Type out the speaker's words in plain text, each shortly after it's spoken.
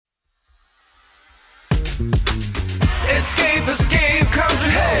Escape, escape,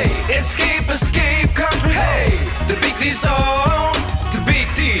 country, hey! Escape, escape, country, hey! The Big D Zone, the Big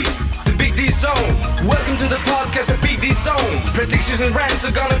D, the Big D Zone. Welcome to the podcast, the Big D Zone. Predictions and rants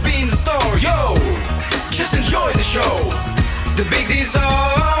are gonna be in the store, yo! Just enjoy the show, the Big D Zone.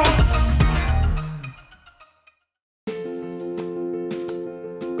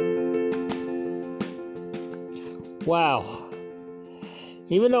 Wow.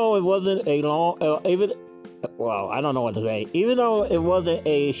 Even though it wasn't a long, I don't know what to say. Even though it wasn't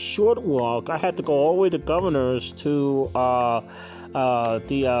a short walk, I had to go all the way to Governor's to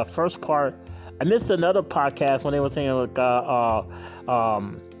the first part. I missed another podcast when they were saying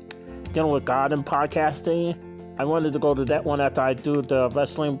dealing with God and podcasting. I wanted to go to that one after I do the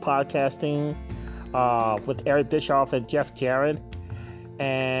wrestling podcasting with Eric Bischoff and Jeff Jarrett.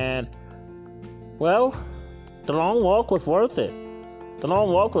 And, well, the long walk was worth it. The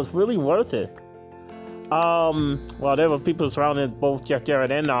long walk was really worth it. Well, there were people surrounding both Jeff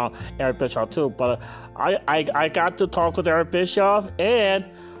Jarrett and Eric Bischoff too. But I got to talk with Eric Bischoff, and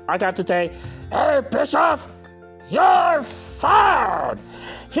I got to say, Eric Bischoff, you're fired.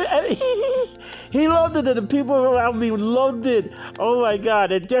 He loved it, and the people around me loved it. Oh my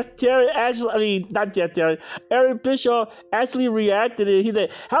God! And Jeff Jarrett not Jeff Jarrett, Eric Bischoff actually reacted. He said,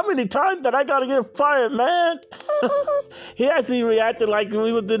 "How many times did I gotta get fired, man?" He actually reacted like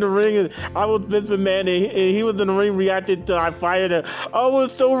we was in the ring, and I was Vince McMahon, and he was in the ring reacting to I fired him. I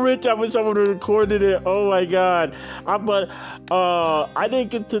was so rich. I wish I would have recorded it. Oh my God! But I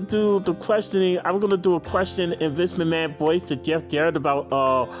didn't get to do the questioning. I was gonna do a question in Vince McMahon voice to Jeff Jarrett about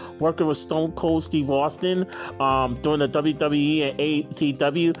working with Stone Cold Steve Austin during the WWE and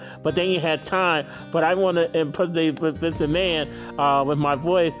AEW, but they ain't had time. But I want to impersonate Vince McMahon with my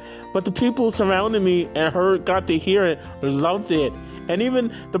voice. But the people surrounding me and got to hear it, loved it. And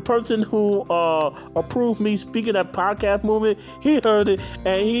even the person who approved me speaking at podcast movement, he heard it,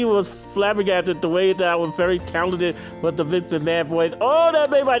 and he was flabbergasted the way that I was very talented with the Vince McMahon voice. Oh, that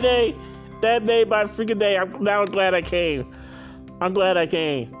made my day. That made my freaking day. I'm glad I came. I'm glad I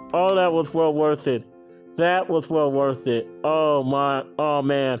came. Oh, that was well worth it. That was well worth it. Oh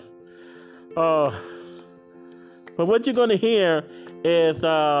man. But what you're gonna hear is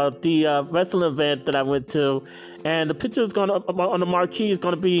the wrestling event that I went to, and the picture is gonna on the marquee is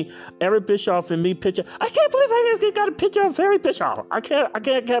gonna be Eric Bischoff and me picture. I can't believe I got a picture of Eric Bischoff. I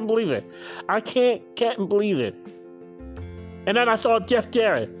can't believe it. I can't believe it. And then I saw Jeff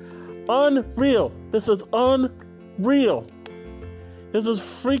Jarrett. Unreal. This is unreal. This is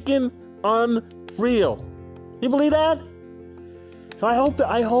freaking unreal. You believe that? So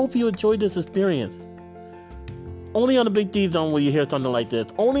I hope you enjoyed this experience. Only on the Big D Zone will you hear something like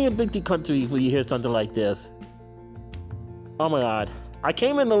this. Only in Big D Country will you hear something like this. Oh my God. I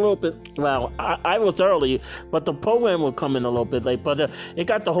came in a little bit, well, I was early, but the program will come in a little bit late, but it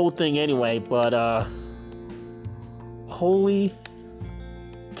got the whole thing anyway, but holy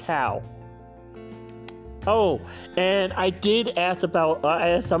cow. Oh, and I did ask I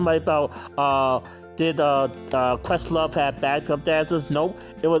asked somebody about, did Questlove have backup dancers? Nope,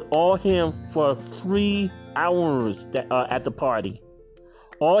 it was all him for 3 hours at the party.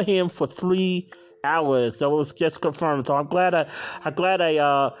 All him for 3 hours. That was just confirmed. So I'm glad I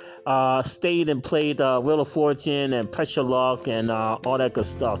stayed and played Wheel of Fortune and Pressure Luck and all that good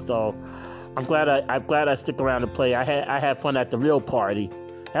stuff. So I'm glad I stick around and play. I had fun at the real party.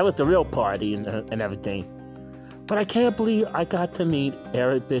 That was the real party and everything. But I can't believe I got to meet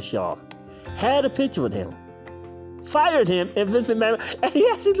Eric Bischoff. Had a picture with him. Fired him in Vince McMahon, and he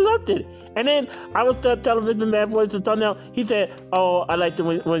actually loved it. And then I was telling Vince McMahon voice to thumbnail. He said, "Oh, I liked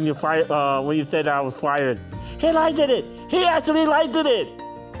it when you fired. When you said I was fired." He liked it. He actually liked it.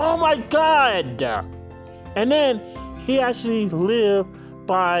 Oh my God! And then he actually lived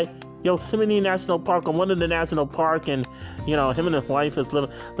by Yosemite National Park, on one of the national park, and him and his wife is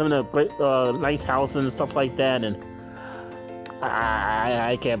living in a great nice house and stuff like that. And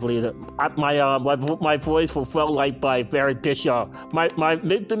I can't believe it. My voice was well liked by Eric Bischoff. My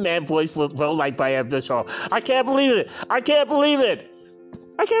Mr. Man voice was well liked by Eric Bischoff. I can't believe it. I can't believe it.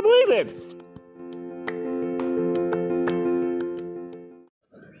 I can't believe it.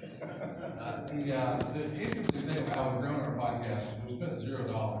 The interesting thing about how we've grown our podcast is we spent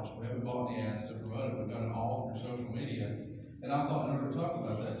 $0. We haven't bought any ads to promote it. We've done it all through social media. And I thought in order to talk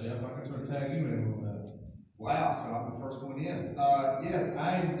about that, Jeff, I could sort of tag you in a little bit. Wow, so I'm the first one in. Yes, I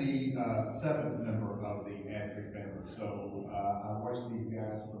am the seventh member of the eiric family. So I watched these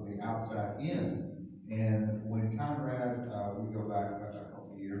guys from the outside in. And when Conrad, we go back a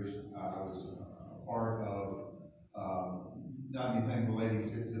couple of years, I was a part of not anything relating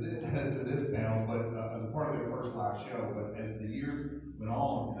to this panel, but as a part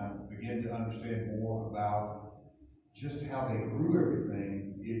understand more about just how they grew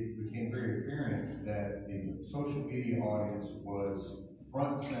everything, it became very apparent that the social media audience was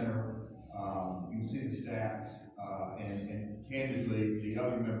front and center. You can see the stats, and candidly, the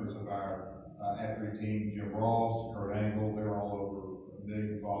other members of our athlete team, Jim Ross, Kurt Angle, they're all over 1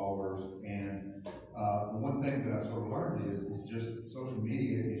 million followers. And the one thing that I've sort of learned is just social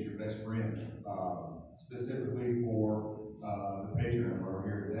media is your best friend, specifically for the Patreon where we're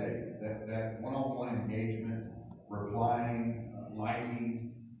here today. That one-on-one engagement, replying,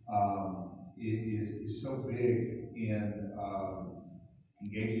 liking, is so big in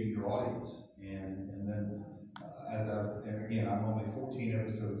engaging your audience. And then and again, I'm only 14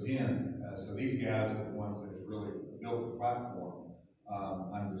 episodes in, so these guys are the ones that have really built the platform.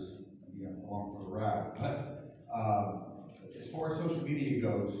 I'm just along for the ride. But as far as social media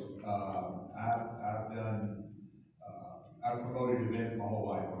goes, I've promoted events my whole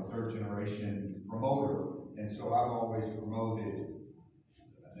life. I'm a third generation promoter, and so I've always promoted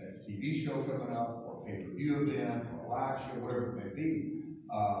the next TV show coming up, or a pay-per-view event, or a live show, whatever it may be.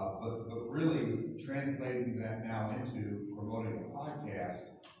 But really translating that now into promoting a podcast,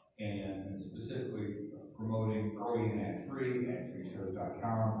 and specifically promoting early and ad-free,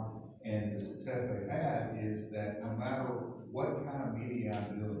 ad-freeshows.com, and the success they've had is that no matter what kind of media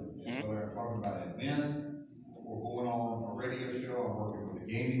I'm doing, whether I'm talking about an event, or going on a radio show, I'm working with a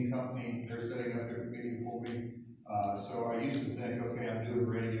gaming company, they're setting up different media for me. So I used to think, okay, I'm doing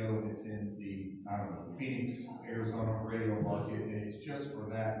radio and it's in the, I don't know, Phoenix, Arizona radio market, and it's just for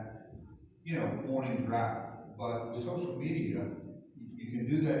that, morning drive. But with social media, you can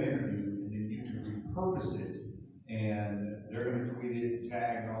do that interview and then you can repurpose it, and they're going to tweet it,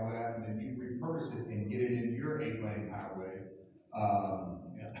 tag, and all that, and then you repurpose it and get it in your 8-lane highway.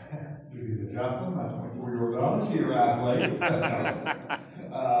 Look at Justin, my 24-year-old daughter, she arrived late.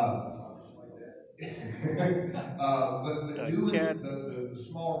 But doing the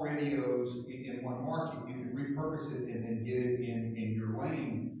small radios in one market, you can repurpose it and then get it in your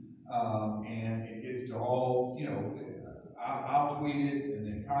lane, and it gets to all, I'll tweet it, and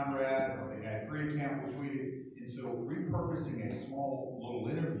then Conrad or the ad-free account will tweet it, and so repurposing a small little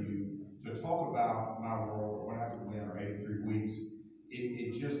interview to talk about my world or what happened when or 83 weeks,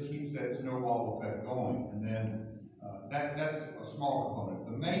 it just keeps that snowball effect going, and then that's a small component.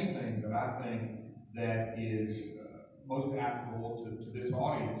 The main thing that I think that is most applicable to this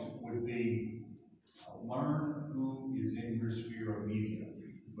audience would be learn who is in your sphere of media,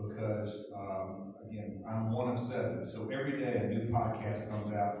 because again, I'm one of 7, so every day a new podcast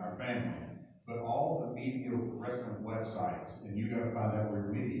comes out in our family. But all the media wrestling websites, and you got to find out where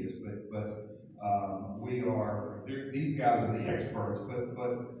your media is. But these guys are the experts. But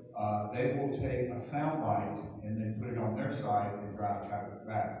they will take a soundbite and then put it on their site and drive traffic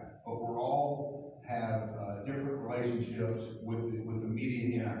back. But we're all have different relationships with the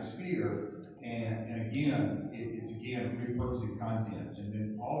media in our sphere, and again, it's repurposing content. And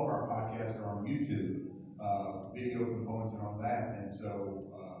then all of our podcasts are on YouTube, video components and all that. And so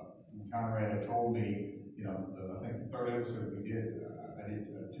Conrad had told me, I think the third episode we did, I did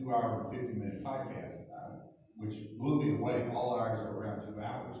a 2-hour and 50-minute podcast, which blew me away. All ours are around 2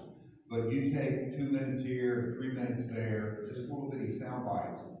 hours. But you take 2 minutes here, 3 minutes there, just little bitty sound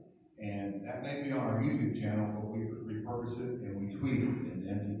bites. And that may be on our YouTube channel, but we repurpose it and we tweet it, and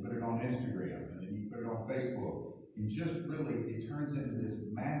then you put it on Instagram, and then you put it on Facebook. And just really, it turns into this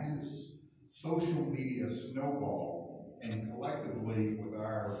massive social media snowball. And collectively, with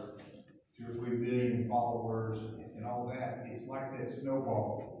our 2 or 3 billion followers and all that, it's like that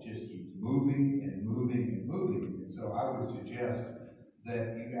snowball just keeps moving and moving and moving. And so I would suggest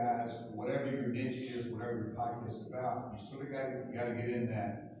that you guys, whatever your niche is, whatever your podcast is about, you sort of got to get in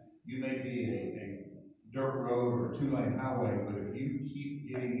that. You may be a dirt road or a 2-lane highway, but if you keep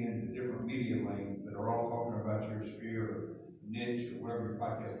getting into different media lanes that are all talking about your sphere or niche or whatever your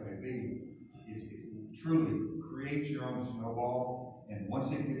podcast may be, it's truly create your own snowball. And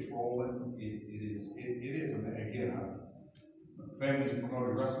once it gets rolling, it is again, my family's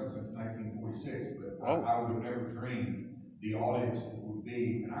promoted wrestling since 1946, but I would have never dreamed the audience it would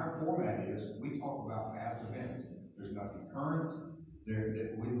be. And our format is we talk about past events. There's nothing current.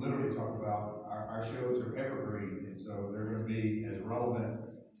 We literally talk about our shows are evergreen, and so they're going to be as relevant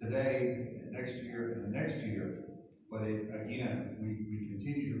today and next year and the next year. But again, we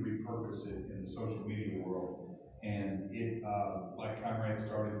continue to repurpose it in the social media world, and it like Conrad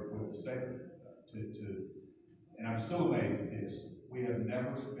started with the statement and I'm still amazed at this. We have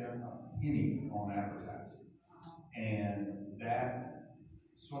never spent a penny on advertising, and that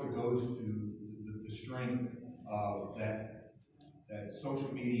sort of goes to the strength of that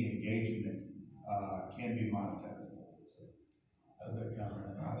social media engagement can be monetizable. So, how's that comment?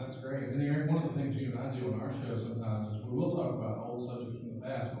 That's great. And Eric, one of the things you and I do on our show sometimes is we will talk about old subjects from the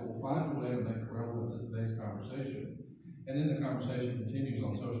past, but we'll find a way to make it relevant to today's conversation. And then the conversation continues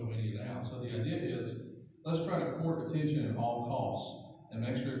on social media now. So the idea is, let's try to court attention at all costs and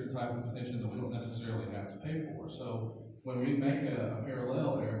make sure it's the type of attention that we don't necessarily have to pay for. So when we make a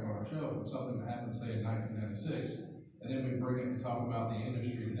parallel, Eric, on our show from something that happened, say, in 1996, and then we bring it to talk about the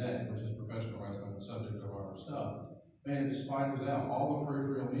industry today, which is professional wrestling, the subject of our stuff, man, it just finds out. All the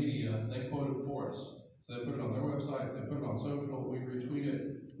peripheral media, they quote it for us. So they put it on their websites, they put it on social, we retweet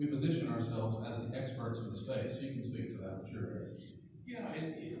it, we position ourselves as the experts in the space. You can speak to that, I'm sure. Yeah,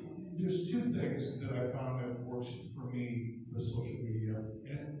 there's two things that I found that works for me with social media,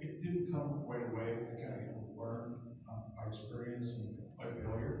 and it didn't come right away. I kind of had to learn by experience and by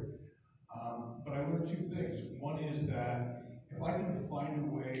failure. But I learned two things. One is that if I can find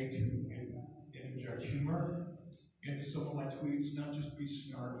a way to inject humor into some of my tweets, not just be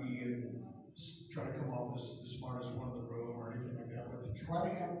snarky and try to come off as the smartest one in the room or anything like that, but to try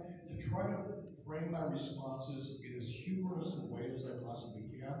to frame my responses in as humorous a way as I possibly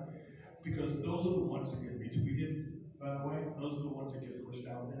can, because those are the ones that get retweeted. By the way, those are the ones that get pushed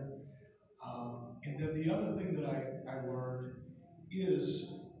out there. And then the other thing that I learned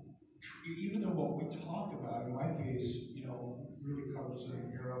is even though what we talk about, in my case, really covers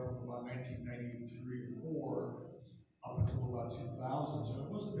an era from about 1993 or 4 up until about 2000. So it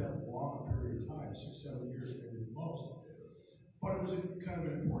wasn't that long a period of time, 6, 7 years maybe the most. But it was a kind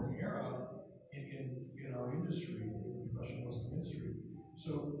of an important era in our industry, in the professional wrestling industry.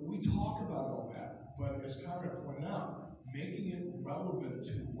 So we talk about all that, but as Conrad pointed out, making it relevant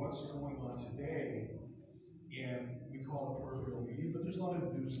to what's going on today, and we call it peripheral media, but there's a lot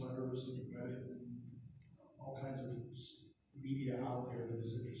of newsletters and Reddit and all kinds of media out there that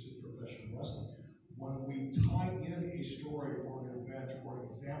is interested in professional wrestling. When we tie in a story or an event or an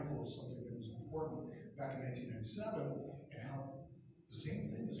example of something that was important back in 1997 and how the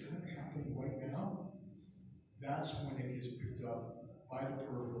same thing is kind of happening right now, that's when it gets picked up by the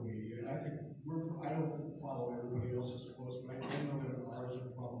peripheral media. And I think I don't follow everybody else's quotes, but I know that ours are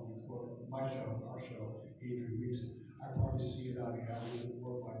probably quoted, our show, 83 weeks. I probably see it on average 4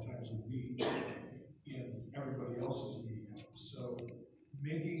 or 5 times a week in everybody else's media. So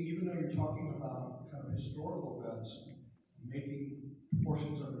even though you're talking about kind of historical events, making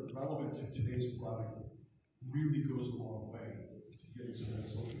portions of it relevant to today's product really goes a long way to getting some of that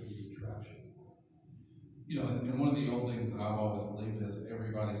social media traction. And one of the old things that I've always believed is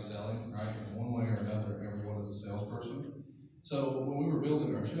everybody's selling, right? In one way or another, everyone is a salesperson. So when we were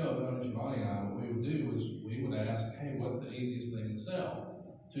building our show, Tony Schiavone and I, what we would do is we would ask, hey, what's the easiest thing to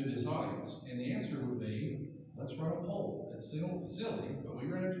sell to this audience? And the answer would be, let's run a poll. It's silly, but we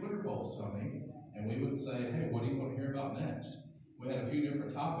ran Twitter polls, Tony, and we would say, hey, what do you want to hear about next? We had a few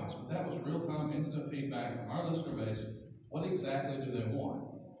different topics, but that was real-time, instant feedback from our listener base. What exactly do they want?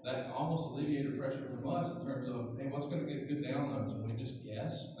 That almost alleviated pressure from us in terms of, hey, what's going to get good downloads? And we just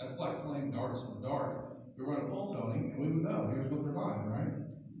guess. That's like playing darts in the dark. We run a poll, Tony, and we would know. Here's what they're buying, right?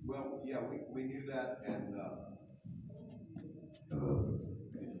 Well, yeah, we knew that, and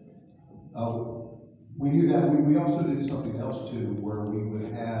we knew that. We also did something else too, where we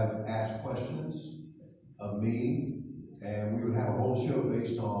would have ask questions of me, and we would have a whole show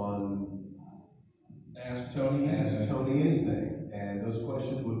based on Ask Tony anything. And those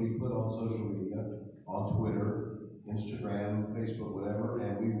questions would be put on social media, on Twitter, Instagram, Facebook, whatever,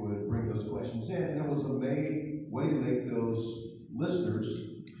 and we would bring those questions in. And it was a way to make those listeners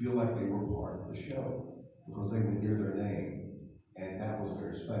feel like they were part of the show, because they would hear their name. And that was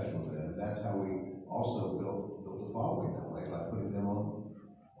very special to them. That's how we also built a following that way, by putting them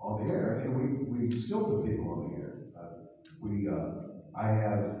on the air. And we still put people on the air.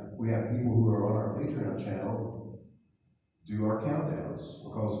 We have people who are on our Patreon channel do our countdowns,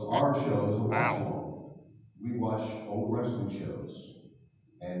 because our show is a watch along. We watch old wrestling shows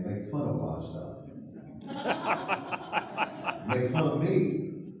and make fun of a lot of stuff. Make fun of me.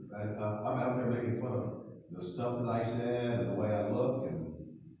 I'm out there making fun of the stuff that I said and the way I look and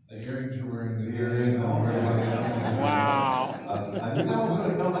the earrings you're wearing. The earrings I'm wearing. Wow. I knew that was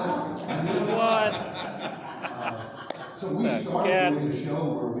going to come out. I knew What? So we started doing a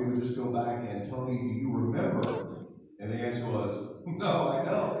show where we would just go back and, Tony, do you remember? And the answer was, no, I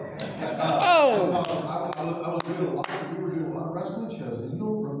don't. I was doing we were doing a lot of wrestling shows, and you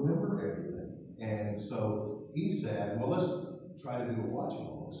don't remember everything. And so he said, well, let's try to do a watch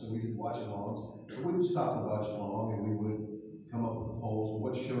along. So we did watch alongs. So we would stop the watch along, and we would come up with polls.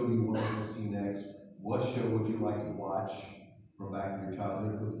 What show do you want to see next? What show would you like to watch from back in your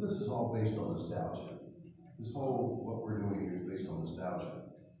childhood, because this is all based on nostalgia. This whole, what we're doing here is based on nostalgia.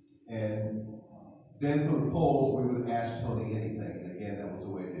 And then for the polls, we would ask Tony anything, and again, that was a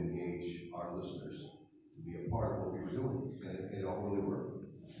way to engage our listeners, to be a part of what we were doing, and it all really worked.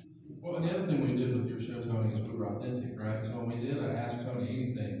 Well, and the other thing we did with your show, Tony, is we were authentic, right? So when we did Ask Tony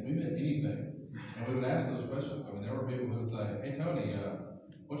Anything, we meant anything. And we would ask those questions. I mean, there were people who would say, hey, Tony,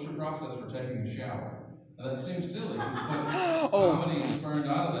 what's your process for taking a shower? Now, that seems silly, but comedy spurned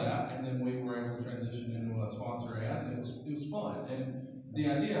out of that, and then we were able to transition into a sponsor ad, and it was fun. And the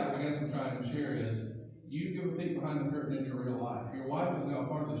idea, I guess I'm trying to share is, you give a peek behind the curtain in your real life. Your wife is now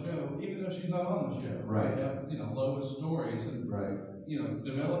part of the show, even though she's not on the show. Right. We have, Lois stories, and Right.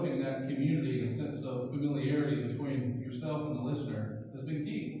 Developing that community and sense of familiarity between yourself and the listener has been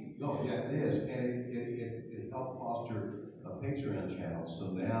key. Oh, yeah, it is, and it helped foster a Patreon channel. So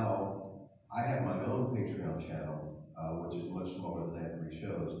now I have my own Patreon channel, which is much smaller than Ad Free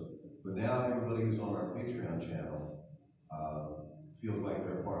Shows. But now everybody who's on our Patreon channel feels like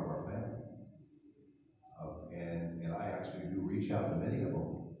they're part of our family. And I actually do reach out to many of them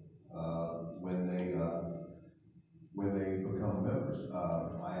when they become members.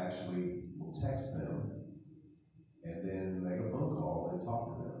 I actually will text them and then make a phone call and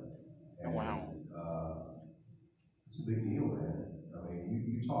talk to them. And, Wow. it's a big deal, man. I mean,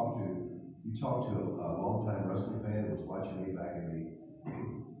 you talk to a longtime wrestling fan who was watching me back in the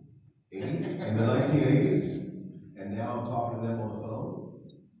 80s, in the 1980s, and now I'm talking to them on the phone.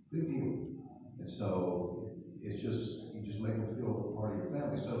 Big deal. And so it's just, you just make them feel part of your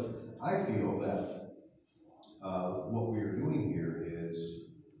family. So I feel that what we are doing here is,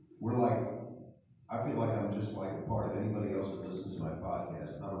 I feel like I'm just like a part of anybody else that listens to my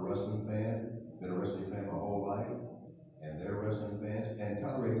podcast. I'm a wrestling fan, been a wrestling fan my whole life, and they're wrestling fans. And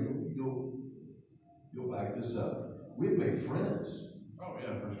Conrad, you'll back this up. We've made friends. Oh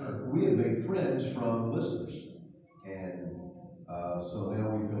yeah, for sure. We have made friends from listeners, and so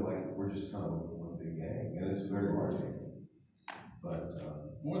now we feel like we're just kind of one big gang, and it's a very large gang. But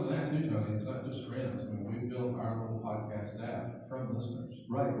more than that too, Tony. It's not just friends. I mean, we've built our little podcast staff from listeners.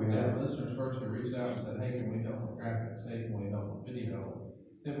 right, we Yeah, have. listeners first who reached out and said, hey, can we help with graphics? Hey, can we help with video?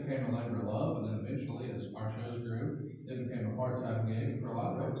 It became a labor of love, and then eventually, as our shows grew, it became a part-time gig. For a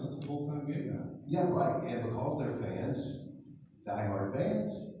lot of folks, it's a full-time gig now. Yeah, right. And because they're fans, diehard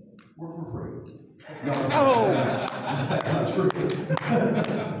fans, we're for free. No, that's not true.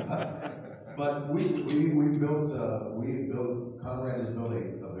 But we built Conrad has built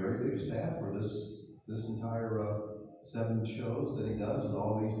a very big staff for this entire 7 shows that he does, and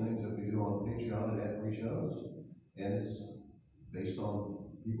all these things that we do on Patreon and Ad Free Shows, and it's based on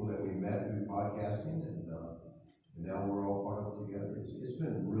people that we met through podcasting, and now we're all part of it together. It's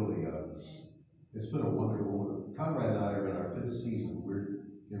been really it's been a wonderful. Conrad and I are in our 5th season. We're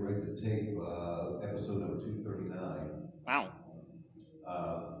getting ready to tape episode number 239. Wow.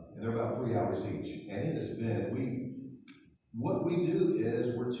 And they're about 3 hours each. And it has been, what we do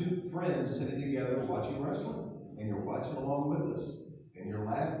is we're 2 friends sitting together watching wrestling. And you're watching along with us. And you're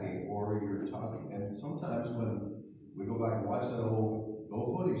laughing or you're talking. And sometimes when we go back and watch that old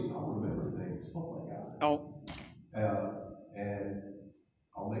footage, I'll remember things. Oh my God. Oh. And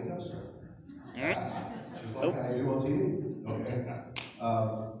I'll make up stuff. Just like Nope. I do on TV. Okay.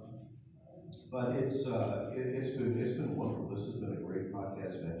 But it's been wonderful. This has been a great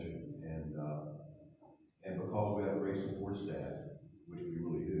podcast venture, and because we have a great support staff, which we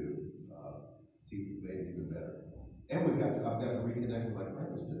really do, it's made it even better. And I've got to reconnect with my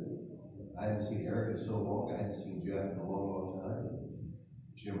friends too. I hadn't seen Eric in so long. I hadn't seen Jeff in a long, long time.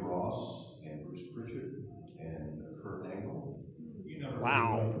 Jim Ross and Bruce Pritchard and Kurt Angle. You never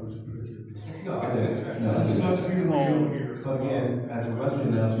Wow. really liked Bruce Pritchard. No, I didn't. No, I It's not didn't. being real here. But again, as a wrestling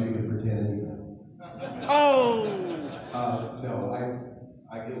announcer, you can pretend anything. Oh. No,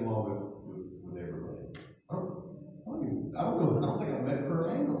 I get along with everybody. I don't think I met Kurt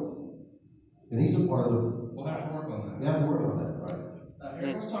Angle. And he's a part of the. We'll have to work on that. We have to work on that, right?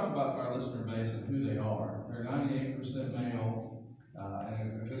 Eric, let's talk about our listener base and who they are. They're 98% male,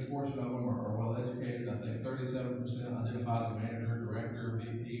 and a good portion of them are well educated. I think 37% identify as a manager, director,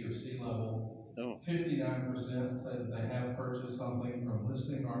 VP, or C-level. Oh. 59% say that they have purchased something from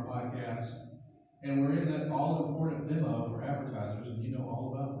listening to our podcast. And we're in that all-important demo for advertisers, and you know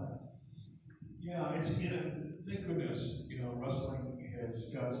all about that. Yeah, thank goodness, wrestling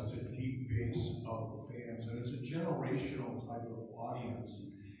has got such a deep base of fans, and it's a generational type of audience.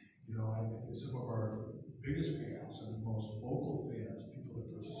 I think some of our biggest fans and most vocal fans, people that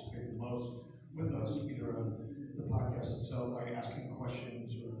participate the most with us, either on the podcast itself by asking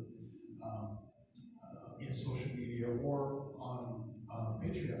questions or in social media or on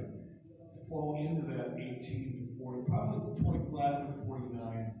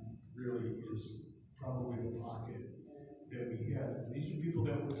And these are people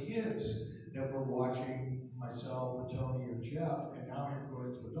that were kids that were watching myself or Tony or Jeff, and now have grown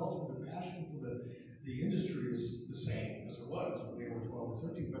into adults where the passion for the industry is the same as it was when they were 12 or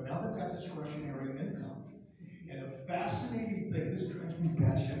 13, but now they've got discretionary income. And a fascinating thing, this drives me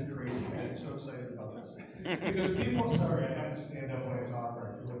batshit crazy. I get so excited about this. Because people, sorry, I have to stand up when I talk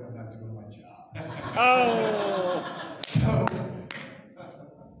or I feel like I'm not doing my job. So,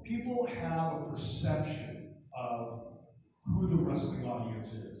 people have a perception of who the wrestling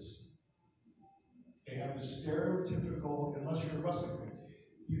audience is. They have the stereotypical, unless you're a wrestling fan,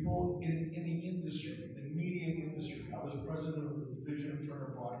 people in the industry, in the media industry. I was president of the division of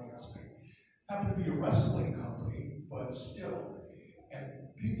Turner Broadcasting. Happened to be a wrestling company, but still. And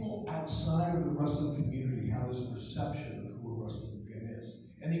people outside of the wrestling community have this perception of who a wrestling fan is.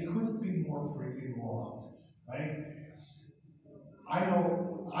 And they couldn't be more freaking wrong, right? I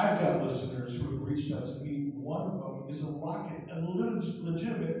know I've got listeners who have reached out to me. One of them is a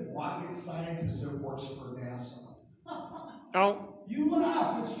legitimate rocket scientist that works for NASA. Oh. You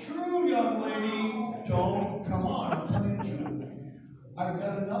laugh, it's true, young lady. Don't, come on, I'm telling you the truth. I've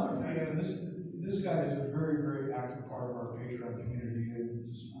got another fan, and this guy is a very, very active part of our Patreon community and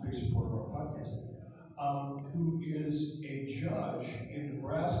is a big supporter of our podcast, who is a judge in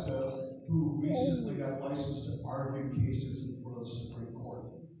Nebraska who recently got licensed to argue cases in front of the Supreme Court.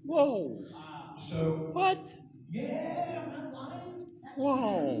 Whoa. So What? Yeah, I'm not lying.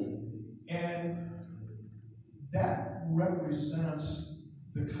 Whoa. And that represents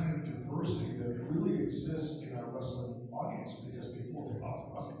the kind of diversity that really exists in our wrestling audience, because people will think, oh, it's a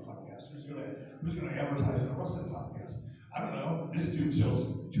wrestling podcast. Who's gonna advertise in a wrestling podcast? I don't know. This dude sells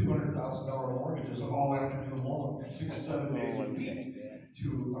 $200,000 mortgages all afternoon long, 6 to 7 days a week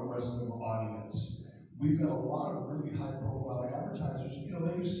to a wrestling audience. We've got a lot of really high-profile advertisers. You know,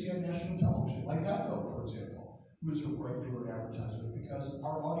 that you see on national television, like Geico, for example, who is a regular advertiser, because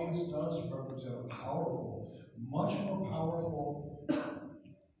our audience does represent a powerful, much more powerful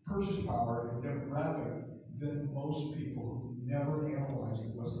purchase power and demographic than most people who never analyze the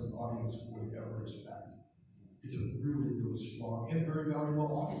wrestling audience would ever expect. It's a really, really strong and very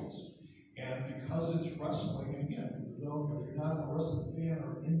valuable audience. And because it's wrestling, and again, though if you're not a wrestling fan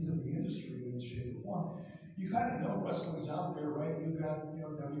or into the industry in any shape or form, you kind of know wrestling's out there, right? You've got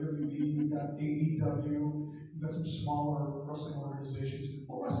WWE, you've got AEW, you've got some smaller wrestling organizations.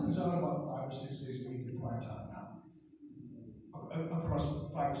 Well, wrestling's on about 5 or 6 days a week in prime time now, across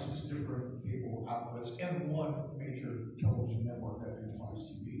 5 or 6 different cable outlets and one major television network, that being Fox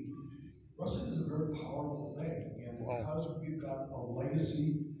TV. Wrestling is a very powerful thing, and because we've got a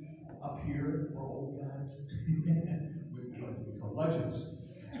legacy up here, we're old guys. we like to become legends.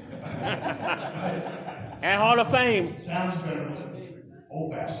 And Hall of Fame. Sounds better than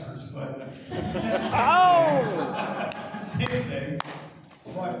old bastards, but same thing.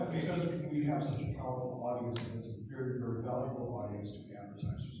 But because we have such a powerful audience, and it's a very, very valuable audience to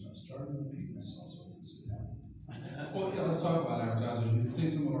advertisers, and I'm starting to repeat myself, so let's sit down. Well, yeah, let's talk about advertisers. You can see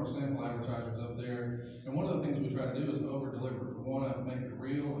some of our sample advertisers up there. And one of the things we try to do is over-deliver. We want to make it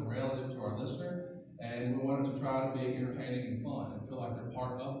real and relative to our listener, and we want it to try to be entertaining and fun and feel like they're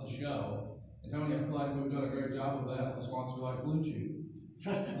part of the show. And Tony, I feel like we've done a great job of that with a sponsor like Blue Chew.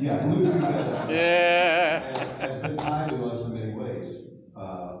 Yeah, Blue Chew has been kind to us in many ways.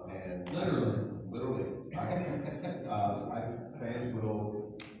 And literally. Fans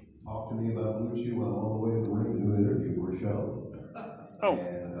will talk to me about Blue Chew when I'm on the way to the ring to do an interview for a show. Oh.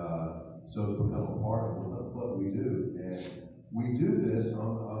 And so it's become a part of what we do. And we do this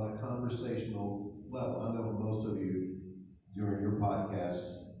on a conversational level. I know most of you during your podcast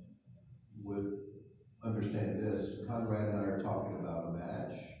would understand this. Conrad and I are talking about a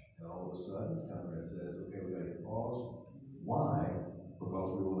match, and all of a sudden Conrad says, okay, we gotta hit pause. Why?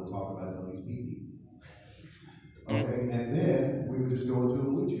 Because we want to talk about Tony's pee-pee. Okay, and then we would just go into a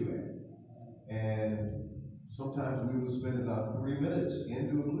Blue Chew ad. And sometimes we would spend about 3 minutes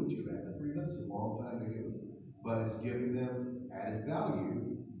into a Blue Chew ad. 3 minutes is a long time to do, but it's giving them added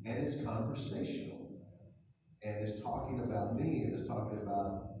value, and it's conversational. And it's talking about me, and it's talking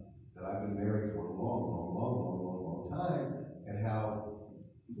about that I've been married for a long time, and how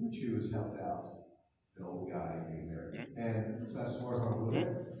Blue Chew has helped out an old guy getting married. And so that's as far as I'm going with it.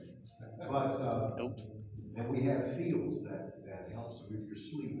 But, and we have feels that helps with your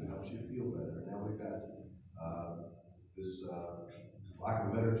sleep, and helps you feel better. And now we've got this, lack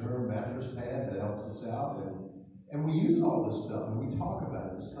of a better term, mattress pad that helps us out. And we use all this stuff, and we talk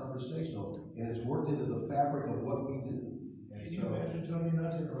about it. It's conversational, and it's worked into the fabric of what we do. And can you imagine, Tony,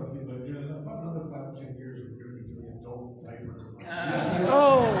 not to interrupt you, but about another 5 or 10 years, we're going to be doing adult diaper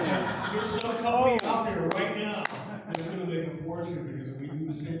commercials. There's some company out there right now that's going to make a fortunate because if we do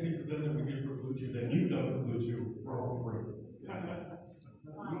the same thing for them that we did for Blue Chew, that you've done for Blue Chew, we're home free.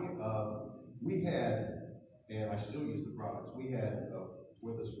 We had, and I still use the products, we had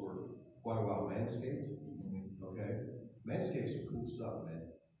with us for quite a while Manscaped. Okay? Manscaped's some cool stuff, man.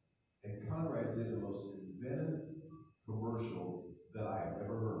 And Conrad did the most inventive commercial that I have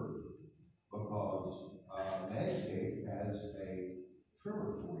ever heard because Manscaped has a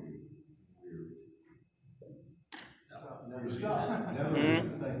trimmer for you. For your stuff. In other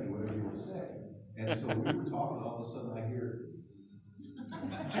words, thank you, whatever you want to say. And so we were talking, all of a sudden I hear.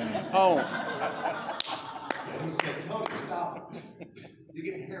 Oh. And he said, "Tony, stop it. You're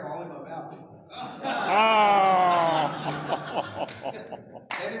getting hair all in my mouth."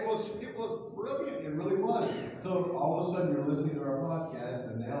 And it was brilliant. It really was. So all of a sudden you're listening to our podcast,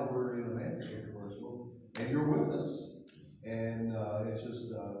 and now we're in a Manscaped commercial, and you're with us, and it's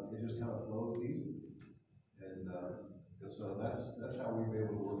just it just kind of flows easy, and so that's how we've been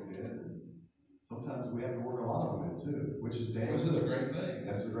able to work it in. Sometimes we have to work a lot of them in too, which is a great thing.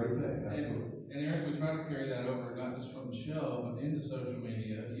 That's a great thing. Absolutely. And Eric, we try to carry that over not just from the show, but into social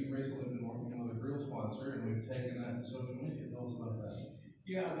media. You've recently been working with a grill sponsor, and we've taken that to social media. Tell us about that.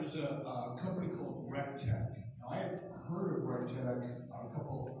 Yeah, there's a company called RecTech. Now, I had heard of RecTech on a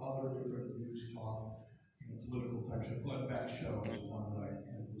couple of other different news talk, political type show. Glenn Beck's show is one that I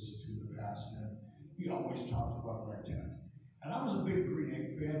had listened to in the past, and he always talked about RecTech. And I was a big Green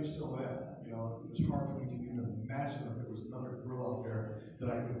Egg fan, still am. It was hard for me to even imagine that there was another grill out there that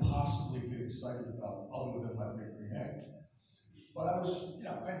I could possibly get excited about other than my big Green Egg. But I was,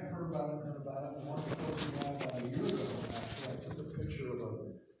 I'd heard about it. And one about a year ago, actually, I took a picture of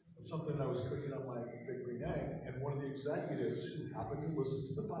something I was cooking on my big Green Egg, and one of the executives who happened to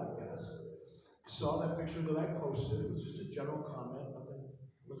listen to the podcast saw that picture that I posted. It was just a general comment, nothing.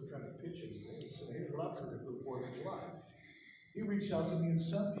 I wasn't trying to pitch anything. He said, "Hey, what up for the 4th of July?" He reached out to me and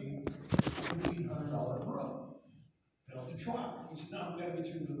sent me a $1,500 grill to try. He said, "No, we got to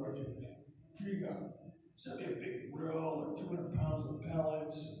get you into the RJ thing. Here you go." Sent me a big grill, 200 pounds of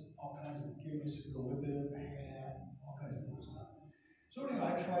pellets, all kinds of gimmicks to go with it, pan, all kinds of cool stuff. So anyway,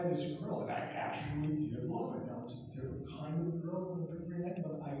 I tried this grill, and I actually did love it. Now, it's a different kind of grill than a big Green Egg,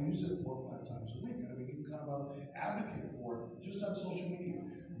 but I use it 4 or 5 times a week, and I became kind of an advocate for it, just on social media.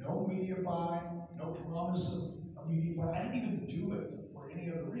 No media buy, no promise of a media buy. I didn't even do it for any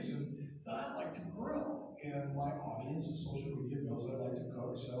other reason than I like to grill. And my audience on social media knows I like to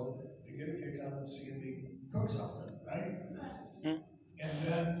cook, so they get a kick out of seeing me cook something, right? And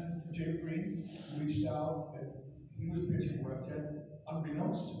then Jay Green reached out, and he was pitching RecTech.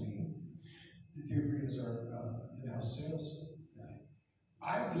 Unbeknownst to me, Jay Green is our in-house sales guy.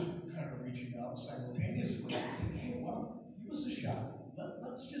 I was kind of reaching out simultaneously and saying, "Hey, why don't you give us a shot?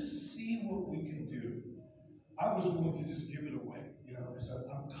 Let's just see what we can do." I was willing to just give it away, because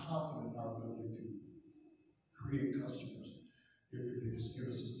I'm confident in our ability to create customers if they just give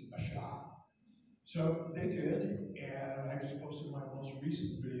us a shot. So they did, and I just posted my most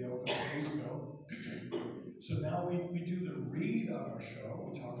recent video a couple days ago. So now we do the read on our show.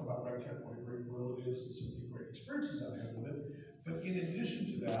 We talk about RecTech, what a great grill it is, and some of the great experiences I've had with it. But in addition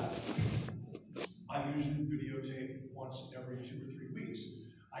to that, I usually videotape once every 2 or 3 weeks.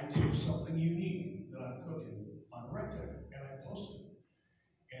 I take something unique that I'm cooking on RecTech, and I post it.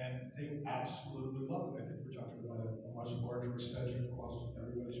 And they absolutely love it. I think we're talking about a much larger extension across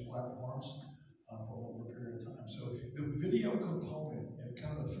everybody's platforms for a longer period of time. So the video component and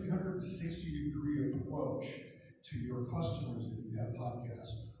kind of a 360-degree approach to your customers if you have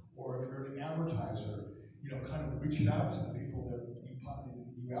podcasts, or if you're an advertiser, kind of reaching out to the people that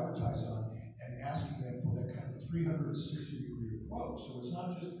you advertise on and asking them for that kind of 360-degree approach. So it's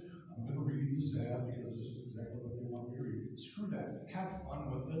not just, I'm going to read this ad because this is exactly what they want me to read. Screw that. Have fun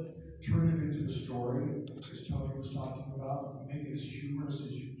with it. Turn it into a story, as Tony was talking about. Make it as humorous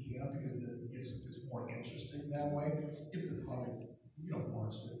as you can because it's more interesting that way. If the product,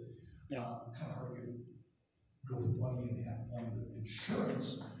 warrants it. Kind of hard to get real funny and have fun with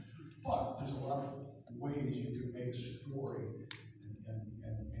insurance, but there's a lot of ways you can make a story and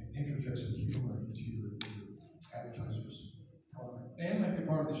interject some humor into your advertisers' product. And make it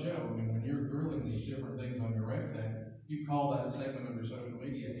part of the show. I mean, when you're grilling these different things on your RecTech, you call that segment of your social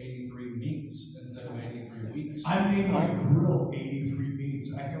media 83 meats instead of 83 weeks. I made my grill 83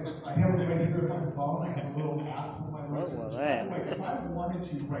 meats. I have it right here on my phone. I have a little app for my RecTech. By the way, if I wanted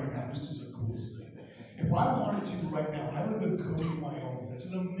to right now, this is the coolest thing. If I wanted to right now, I live in Cody, Wyoming. That's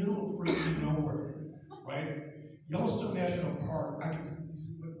in the middle of freaking nowhere, right? Yellowstone National Park. I can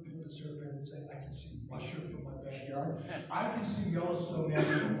see Russia from my backyard. I can see Yellowstone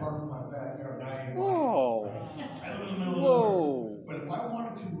National Park from my backyard. I live in the middle of nowhere.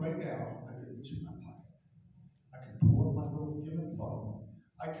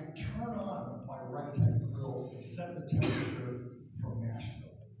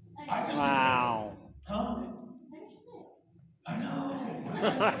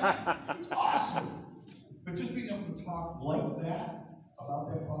 It's awesome. But just being able to talk like that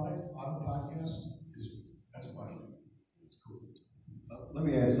about that product on the podcast that's funny. It's cool. Let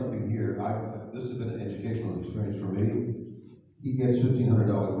me add something here. This has been an educational experience for me. He gets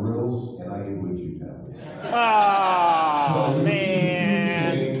 $1,500 grills, and I get wood chip tablets. Oh, So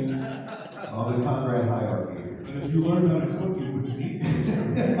man. chain on the Conrad hierarchy. And if you learn how to cook, you wouldn't need it.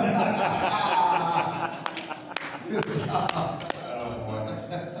 Oh boy.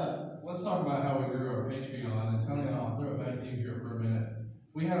 Let's talk about how we grew our Patreon. And Tony, I'll throw it back to you here for a minute.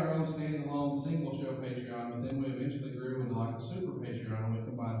 We had our own standalone single show Patreon, but then we eventually grew into like a super Patreon, and we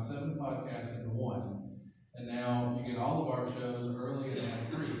combined 7 podcasts into one. And now you get all of our shows early and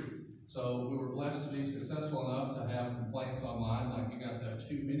ad-free. So we were blessed to be successful enough to have complaints online, like you guys have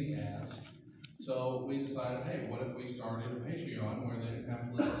too many ads. So we decided, hey, what if we started a Patreon where they didn't have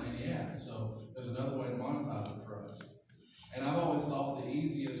to listen to any ads? So there's another way to monetize it for us. And I've always thought the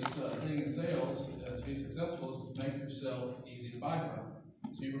easiest thing in sales to be successful is to make yourself easy to buy from.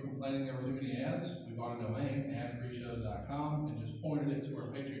 So you were complaining there were too many ads. We bought a domain, adfreeshows.com, and just pointed it to our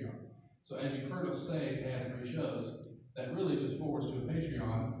Patreon. So as you've heard us say, ad-free shows, that really just forwards to a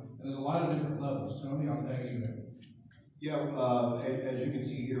Patreon. And there's a lot of different levels. Tony, I'll tag you in. Yeah, as you can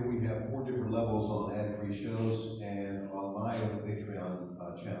see here, we have 4 different levels on ad-free shows, and on my own Patreon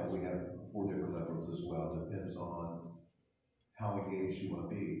channel, we have 4 different levels as well. Depends on how engaged you want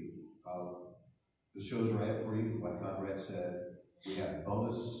to be. The shows are ad-free, like Conrad said. We have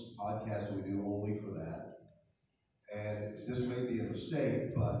bonus podcasts that we do only for that. And this may be a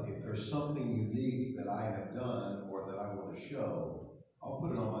mistake, but if there's something unique that I have done or that I want to show, I'll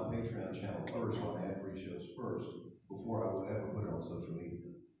put it on my Patreon channel first, on ad-free shows first, before I will ever put it on social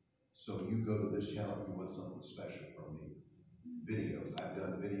media. So you go to this channel if you want something special from me. Videos. I've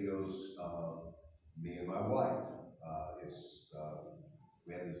done videos of me and my wife.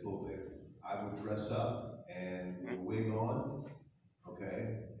 We had this little thing. I would dress up and with a wig on,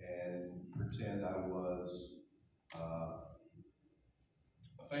 okay, and pretend I was A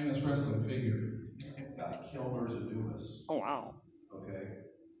famous wrestling figure. Kilmer's Adumas. Oh, wow. Okay,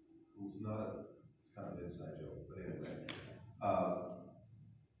 it's kind of an inside joke, but anyway. Uh,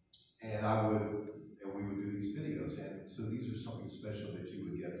 and we would do these videos, and so these are something special that you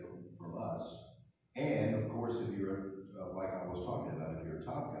would get from us. And of course, if you're like I was talking about, if you're a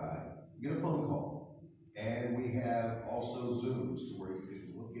top guy, you get a phone call, and we have also Zooms to where you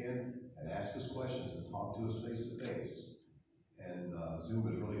can look in and ask us questions and talk to us face to face. And Zoom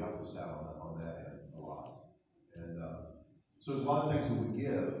has really helped us out on that end a lot. And so there's a lot of things that we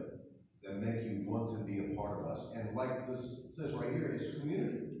give that make you want to be a part of us. And like this says right here, it's a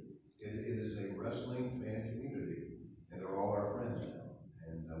community. It is a wrestling fan community, and they're all our friends now.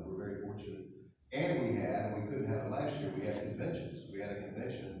 And we're very fortunate. And we couldn't have it last year, we had conventions. We had a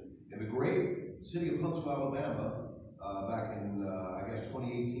convention in the great city of Huntsville, Alabama, back in, I guess,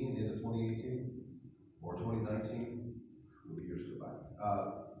 2018, into 2018, or 2019. The years go by.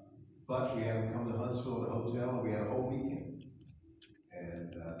 But we had them come to Huntsville at a hotel, and we had a whole weekend.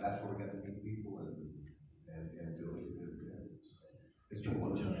 And that's where we got to meet people and build a community there. So it's been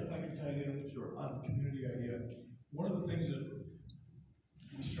wonderful. John, if I could tell you, Sure. on the community idea, one of the things that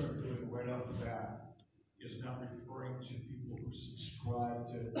we started doing right off the bat is now referring to people who subscribe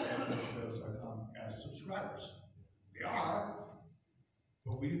to adfreeshows.com as subscribers. They are,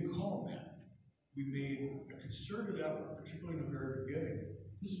 but we didn't call them that. We made a concerted effort, particularly in the very beginning.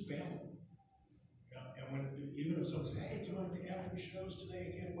 This is family. And when even if someone said, "Hey, join the ad-free shows today,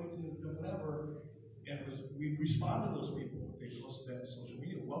 I can't wait to whatever," and we respond to those people. They posted that on social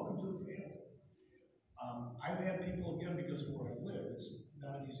media. Welcome to the family. I've had people, again, because of where I live, it's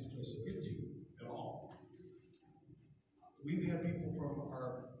not an easy place to get to at all. We've had people from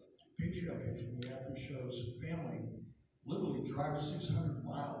our Patreon page, from the ad-free shows family, literally drive 600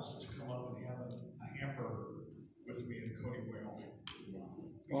 miles to come up and have a hamburger with me in Cody, Wyoming.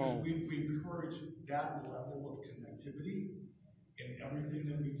 Because we encourage that level of connectivity in everything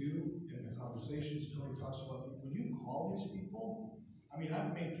that we do, in the conversations Tony talks about. When you call these people, I mean,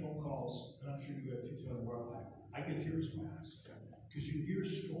 I've made phone calls, and I'm sure you have too, Tony, where I get tears in my eyes. Because you hear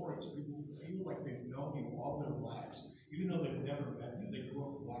stories, people feel like they've known you all their lives. Even though they've never met you, they grew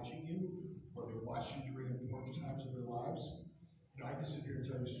up watching you, or they watched you during important times of their lives. You know, I can sit here and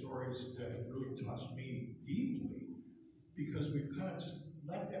tell you stories that have really touched me deeply, because we've kind of just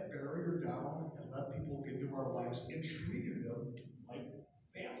let that barrier down and let people into our lives and treated them like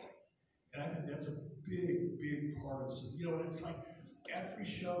family. And I think that's a big, big part of this. You know, and it's like ad-free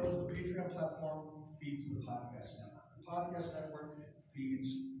shows, the Patreon platform feeds the podcast network. The podcast network feeds,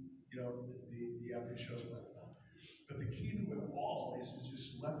 you know, the ad-free shows platform. But the key to it all is to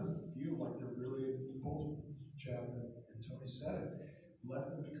just let them feel like they're really, both Jeff and Tony said it,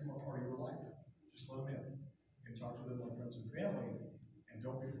 let them become a part of your life. Just let them in and talk to them like friends and family, and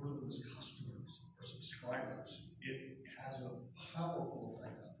don't refer them as customers or subscribers. It has a powerful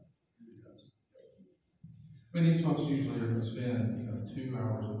effect on them. It really does. I mean, these folks usually are going to spend, 2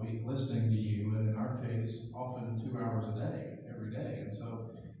 hours a week listening to you, and in our case, often 2 hours a day, every day. And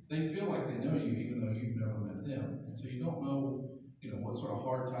so they feel like they know you, even though you've never met them. And so you don't know, what sort of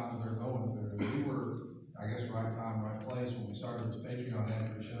hard times they're going through. We were, I guess, right time, right place when we started this Patreon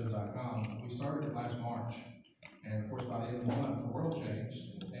at eiricshows.com. We started it last March. And of course, by the end of the month, the world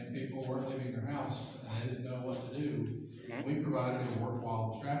changed, and people weren't leaving their house, and they didn't know what to do. We provided a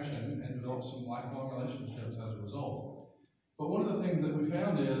worthwhile distraction and developed some lifelong relationships as a result. But one of the things that we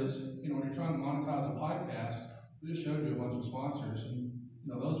found is, when you're trying to monetize a podcast, we just showed you a bunch of sponsors, and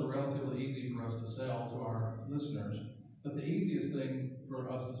those are relatively easy for us to sell to our listeners. But the easiest thing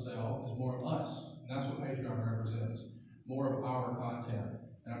for us to sell is more of us, and that's what Patreon represents, more of our content.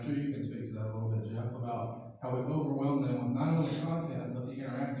 And I'm sure you can speak to that a little bit, Jeff, about how we've overwhelmed them with not only content, but the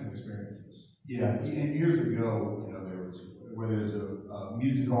interactive experiences. Yeah, and years ago, there was, whether it's a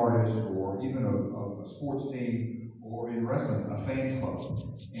music artist or even a sports team or in wrestling, a fan club.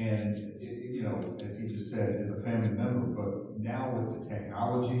 And, as he just said, as a family member, but now with the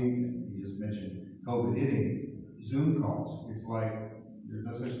technology, and he just mentioned COVID hitting, Zoom calls, it's like there's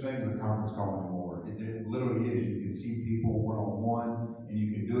no such thing as a conference call anymore. It literally is. You can see people one-on-one, and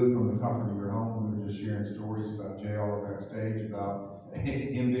you can do it from the comfort of your home. We were just sharing stories about JR backstage, about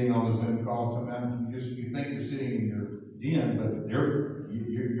him being on the Zoom call. Sometimes you think you're sitting in your den, but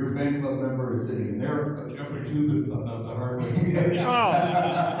your fan club member is sitting in there. Jeffrey Tubin found out the hard way.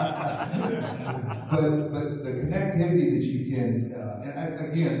 But the connectivity that you can,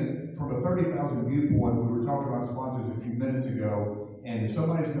 again, from a 30,000 viewpoint, we were talking about sponsors a few minutes ago, and if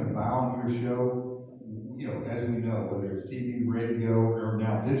somebody's going to buy on your show, as we know, whether it's TV, radio, or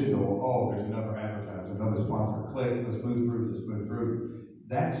now digital, there's another advertiser, another sponsor. Click, let's move through.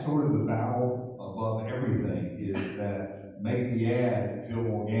 That's sort of the battle above everything, is that make the ad feel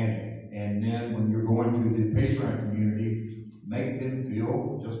organic. And then when you're going to the Patreon community, make them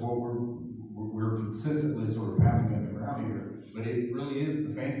feel just what we're consistently sort of pounding in the ground here. But it really is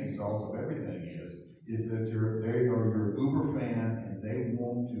the fancy sauce of everything is that they are your Uber fan, and they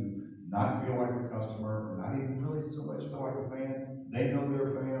want to not feel like a customer, not even really so much feel like a fan. They know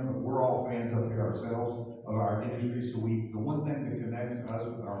they're a fan, but we're all fans up here ourselves of our industry. So the one thing that connects us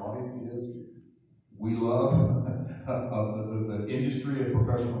with our audience is we love the industry of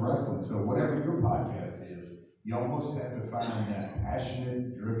professional wrestling. So whatever your podcast is, you almost have to find that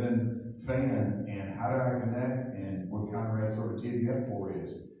passionate, driven fan. And how do I connect? And what Conrad sort of teed me up for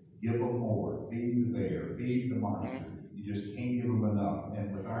is give them more, feed the bear, feed the monster. You just can't give them enough.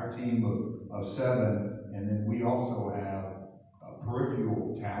 And with our team of 7, and then we also have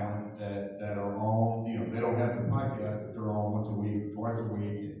peripheral talent that are on, they don't have the podcast, but they're on once a week, twice a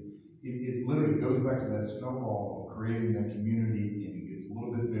week. It literally goes back to that snowball of creating that community, and it gets a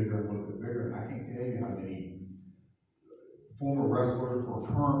little bit bigger, And I can't tell you how many former wrestlers or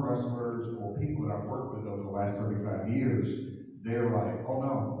current wrestlers or people that I've worked with over the last 35 years, they're like, oh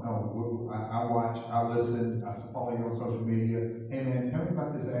no, I watch, I listen, I follow you on social media. Hey man, tell me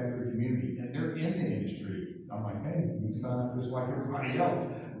about this actor community. And they're in the industry. I'm like, hey, you can sign up just like everybody else.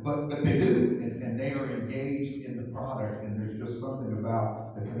 But they do, and they are engaged in the product, and there's just something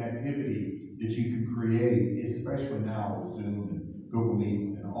about the connectivity that you can create, especially now with Zoom and Google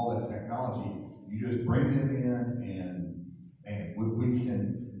Meets and all that technology. You just bring them in, and we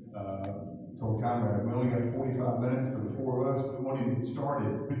can, told Conrad, we only got 45 minutes for the 4 of us. We won't even get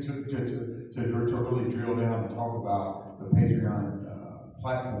started to really drill down and talk about the Patreon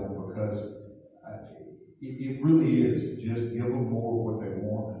platform, because it really is just give them more of what they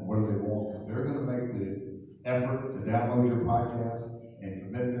want. And what do they want? If they're going to make the effort to download your podcast and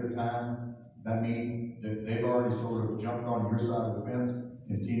commit their time, that means that they've already sort of jumped on your side of the fence.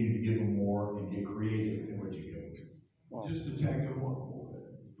 Continue to give them more and get creative in what you do. Wow. Just to tag on one,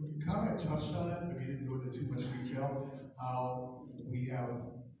 Conrad touched on it, but he didn't go into too much detail. How we have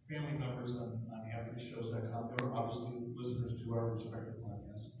family members on eiricshows.com. They're obviously listeners to our respective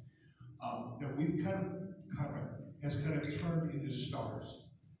podcasts. That we've Conrad has kind of turned into stars.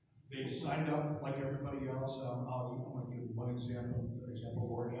 They signed up like everybody else. I'm going to give one example.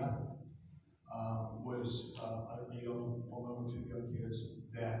 Lauren was a young woman with 2 young kids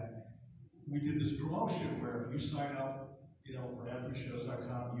that we did this promotion where if you sign up, for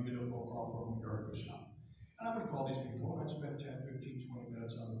eiricshows.com, you get a phone call from Eric Bissoff. And I would call these people, and I'd spend 10, 15, 20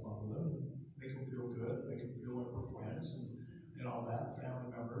 minutes on the phone with them, make them feel good, make them feel like we're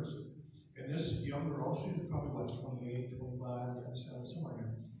family members. And this young girl, she was probably what, 28, 25, 27, somewhere in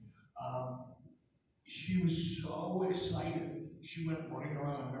there. She was so excited. She went running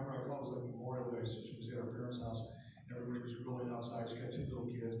around. I remember I thought it was like Memorial Day, so she was at her parents' house. And everybody was grilling outside. She got two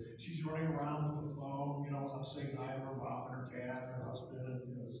little kids. She's running around with the phone, saying hi to her mom and her dad and her husband.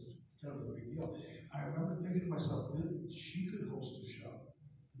 And it's kind of a big deal. I remember thinking to myself, she could host a show.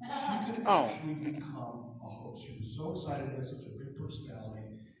 She could actually become a host. She was so excited and had such a big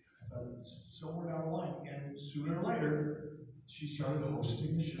personality. I thought, somewhere down the line, and sooner or later, she started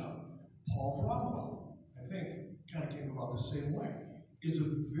hosting the show. Paul Bromwell, I think, kind of came about the same way, is a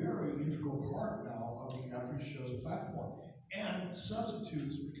very integral part now of the After Show's platform. And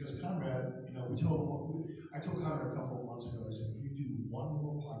substitutes, because Conrad, I told Conrad a couple of months ago, I said, if you do one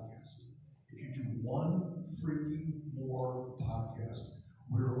more podcast, if you do one freaking more podcast,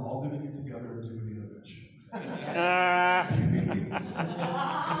 we're all going to get together and do an intervention.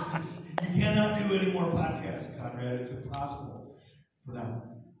 You cannot do any more podcasts, Conrad. It's impossible for now.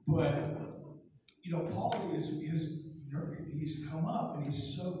 But Paul he's come up and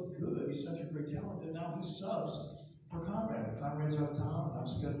he's so good. He's such a great talent that now he subs for Conrad. Conrad's out of town, and I'm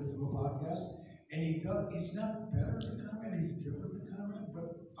scheduled to do a podcast. And he's not better than Conrad. He's different than Conrad, but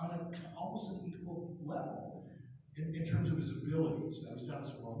on almost an equal level in terms of his abilities. Now he's not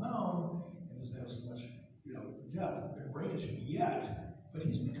as well known and doesn't have as much depth and range yet, but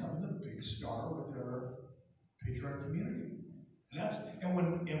he's becoming the big star with our Patreon community. And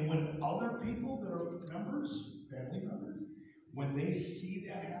when other people that are members, family members, when they see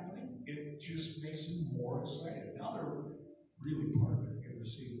that happening, it just makes them more excited. Now they're really part of it, and they're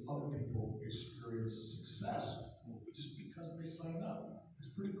seeing other people experience success just because they sign up.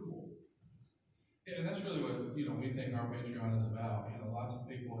 It's pretty cool. Yeah, and that's really what we think our Patreon is about. Lots of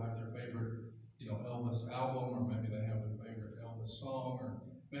people have their favorite Elvis album, or maybe they have their favorite Elvis song, or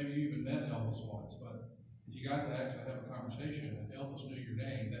maybe you even met Elvis once. But if you got to actually have a conversation and Elvis knew your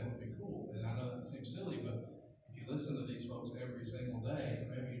name, that would be cool. And I know that seems silly, but if you listen to these folks every single day, and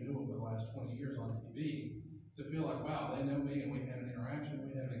maybe you knew them for the last 20 years on TV, to feel like, wow, they know me and we had an interaction,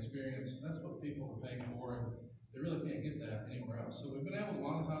 we had an experience, that's what people are paying for, and they really can't get that anywhere else. So we've been able to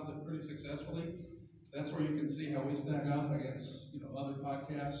monetize it pretty successfully. That's where you can see how we stack up against other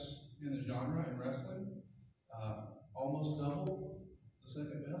podcasts in the genre in wrestling. Almost double the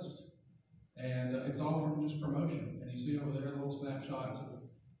second best. And it's all from just promotion. And you see over there little snapshots of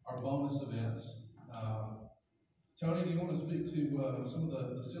our bonus events. Tony, do you want to speak to some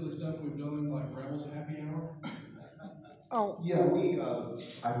of the silly stuff we've done, like Rebels Happy Hour? Oh. Yeah, we,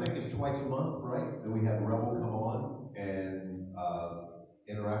 I think it's twice a month, right? That we have Rebel come on and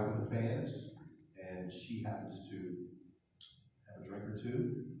interact with the fans. And she happens to have a drink or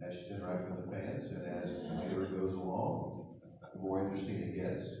two as she's interacting with the fans. And as later it goes along, the more interesting it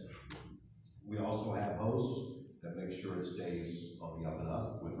gets. We also have hosts that make sure it stays on the up and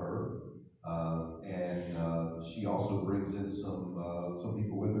up with her. And she also brings in some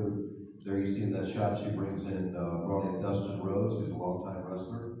people with her. There you see in that shot, she brought in Dustin Rhodes, who's a longtime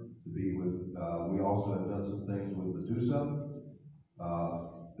wrestler, to be with. We also have done some things with Medusa.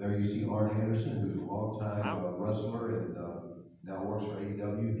 There you see Arn Anderson, who's a longtime wrestler and now works for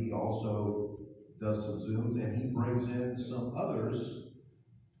AEW. He also does some Zooms, and he brings in some others.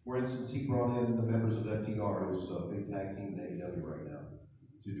 For instance, he brought in the members of FTR, who's a big tag team in AEW right now,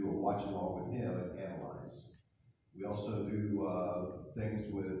 to do a watch along with him and analyze. We also do things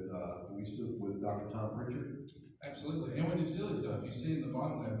with Dr. Tom Pritchard. Absolutely, and we do silly stuff. You see in the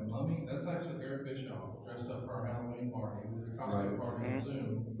bottom there, the mummy, that's actually Eric Bischoff dressed up for our Halloween party. We did a costume party on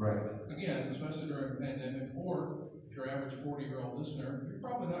Zoom. Right. Again, especially during the pandemic, or if your average 40-year-old listener, you're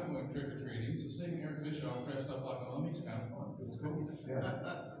probably not going trick-or-treating, so seeing Eric Bischoff dressed up like a mummy is kind of fun. It was cool.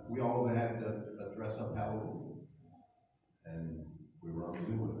 Yeah. We all had to dress up Halloween, and we were on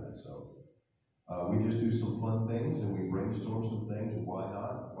Zoom with that, so. We just do some fun things and we brainstorm some things. Why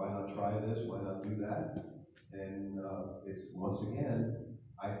not? Why not try this? Why not do that? And it's once again,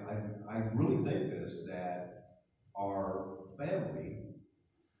 I really think that our family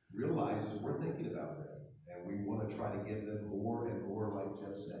realizes we're thinking about them, and we want to try to give them more and more, like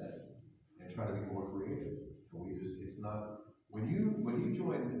Jeff said, and try to be more creative. And it's not when you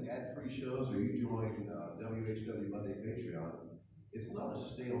join ad-free shows or you join WHW Monday Patreon, it's not a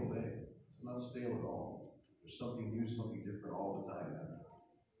stale thing. It's not stale at all. There's something new, something different all the time now.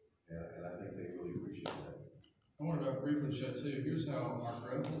 And I think they really appreciate that. I want to briefly show too, here's how our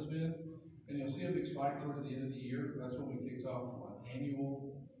growth has been. And you'll see a big spike towards the end of the year. That's when we kicked off on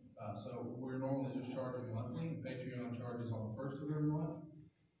annual. So we're normally just charging monthly. Patreon charges on the first of every month.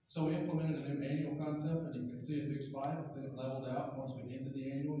 So we implemented a new annual concept, and you can see a big spike, then it leveled out. Once we ended the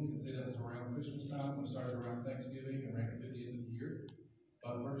annual, you can see that was around Christmas time. We started around Thanksgiving and ran it through the end of the year.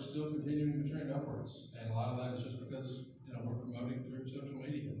 But we're still continuing to trend upwards, and a lot of that is just because, we're promoting through social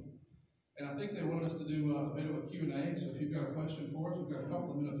media. And I think they want us to do a bit of a Q&A, so if you've got a question for us, we've got a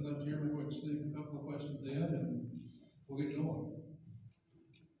couple of minutes left here. Maybe we can sneak a couple of questions in, and we'll get going.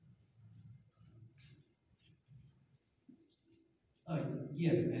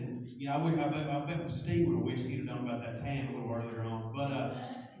 Yes, and I bet Steve would have wished he'd have done about that tan a little earlier on. But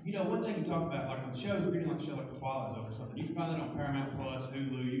one thing you talk about, like on shows, if you're doing like a show like The Twilight Zone or something, you can find that on Paramount Plus,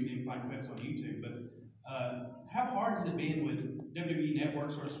 Hulu. You can even find clips on YouTube. But how hard has it been with WWE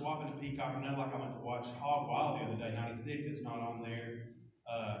Network sort of swapping to Peacock? I know, like I went to watch Hog Wild the other day, '96. It's not on there.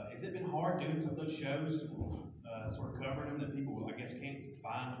 Has it been hard doing some of those shows, sort of covering them that people, I guess, can't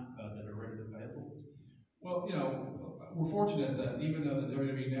find that are readily available? Well, we're fortunate that even though the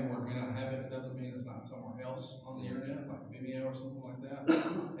WWE Network may not have it, it doesn't mean it's not somewhere else on the internet, like Vimeo or something like that.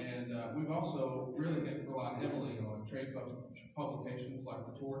 And we've also really relied heavily on trade publications like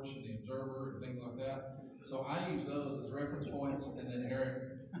The Torch and The Observer and things like that. So I use those as reference points, and then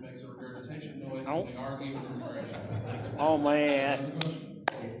Eric makes a regurgitation noise and we argue and it's great. Oh, man. Another question?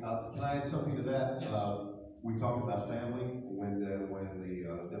 Can I add something to that? Yes. We talked about family. When the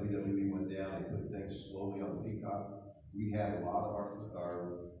WWE went down, they put things slowly on the Peacock. We had a lot of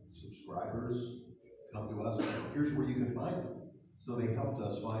our subscribers come to us and say, here's where you can find them. So they helped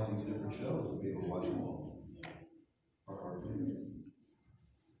us find these different shows and be able to watch them all.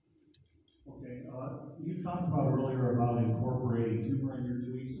 Okay, you talked about earlier about incorporating humor in your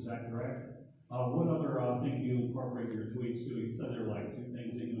tweets, is that correct? What other thing do you incorporate in your tweets too? You said there were like 2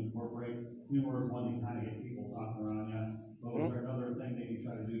 things that you incorporate. Humor is one to kind of get people talking around you. But was there another thing that you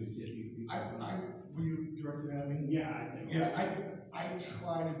try to do to get these people? Were you directed at me? Yeah, I think. Yeah, I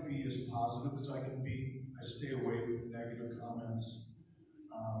try to be as positive as I can be. I stay away from negative comments.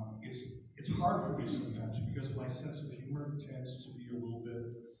 It's hard for me sometimes because my sense of humor tends to be a little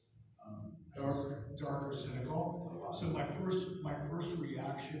bit darker, cynical. So my first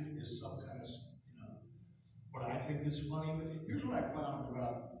reaction is some kind of what I think is funny. But here's what I found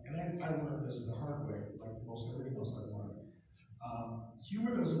about, and I learned this the hard way, like most everything else I've learned.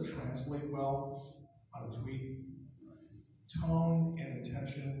 Humor doesn't translate well on a tweet. Tone and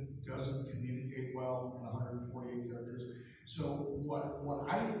intention doesn't communicate well in 148 characters. So what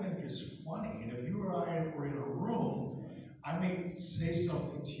I think is funny, and if you or I were in a room, I may say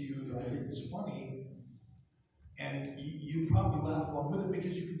something to you that I think is funny, and you probably laugh along with it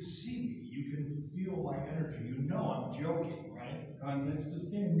because you can see me, you can feel my energy, you know I'm joking, right? Context is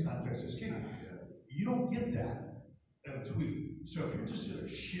king. Context is king. You don't get that in a tweet. So if you're just in a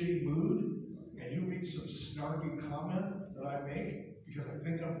shitty mood and you read some snarky comment that I make because I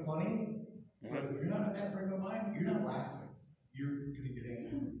think I'm funny, but if you're not in that frame of mind, you're not laughing. You're gonna get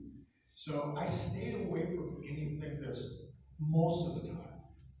angry. So I stay away from anything that's, most of the time,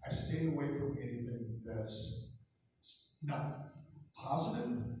 I stay away from anything that's not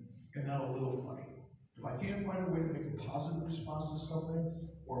positive and not a little funny. If I can't find a way to make a positive response to something,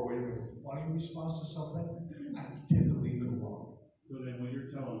 or a way to make a funny response to something, I tend to leave it alone. So then what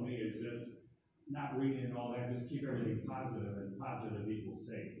you're telling me is just not reading and all that, just keep everything positive, and positive equals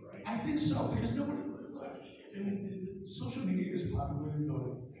safe, right? I think so, because nobody, look, I mean, social media is populated by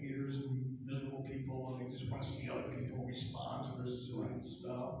haters and miserable people, and they just want to see other people respond to their silly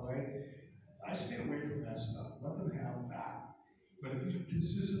stuff, right? I stay away from that stuff. Let them have that. But if you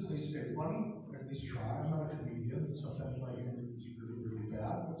consistently stay funny, at least try. I'm not a comedian. Sometimes my humor is really, really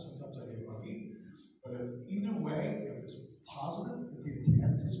bad, but sometimes I get lucky. But either way, if it's positive, if the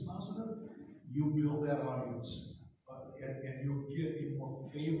intent is positive, you'll build that audience, and you'll get a more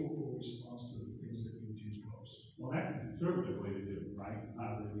favorable response to the things that you do post. Well, that's a conservative way to do it, right?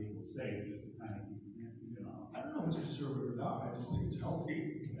 Positive equals safe, just to kind of keep, I don't know if it's conservative or not. I just think it's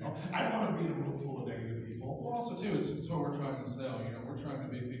healthy. I don't want to be in a room full of negative people. Well, also too, it's what we're trying to sell. We're trying to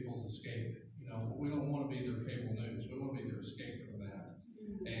be people's escape. We don't want to be their cable news. We want to be their escape from that.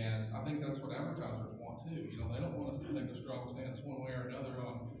 And I think that's what advertisers want too. They don't want us to take a strong stance one way or another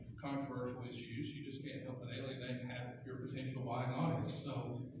on controversial issues. You just can't help but alienate half your potential buying audience.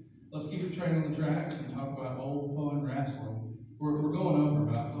 So let's keep the train on the tracks and talk about old fun wrestling. We're going over,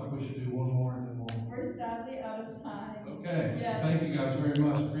 but I feel like we should do one more and then we'll. We're sadly out of time. Okay. Yeah. Thank you guys very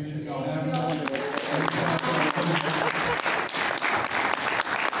much. Appreciate y'all having us.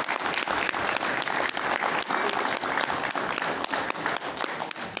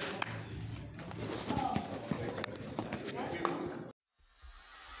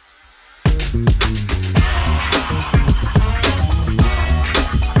 Oh.